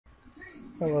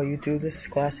Hello YouTube, this is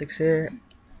Classics here,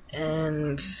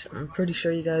 and I'm pretty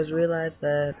sure you guys realize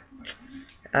that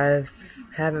I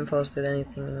haven't posted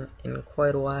anything in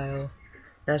quite a while.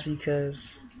 That's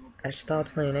because I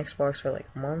stopped playing Xbox for like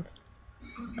a month.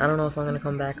 I don't know if I'm gonna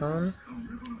come back on,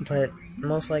 but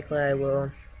most likely I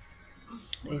will,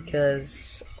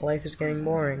 because life is getting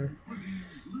boring,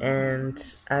 and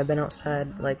I've been outside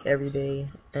like every day,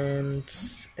 and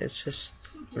it's just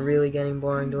really getting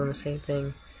boring doing the same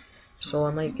thing. So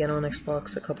I might get on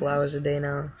Xbox a couple hours a day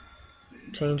now,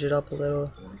 change it up a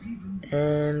little,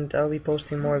 and I'll be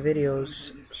posting more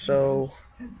videos. So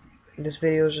this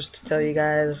video is just to tell you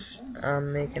guys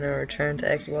I'm making a return to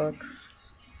Xbox.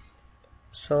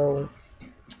 So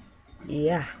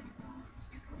yeah,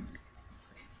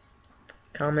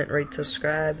 comment, rate,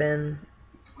 subscribe, and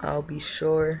I'll be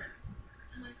sure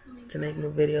to make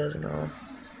new videos and all.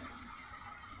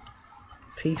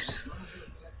 Peace.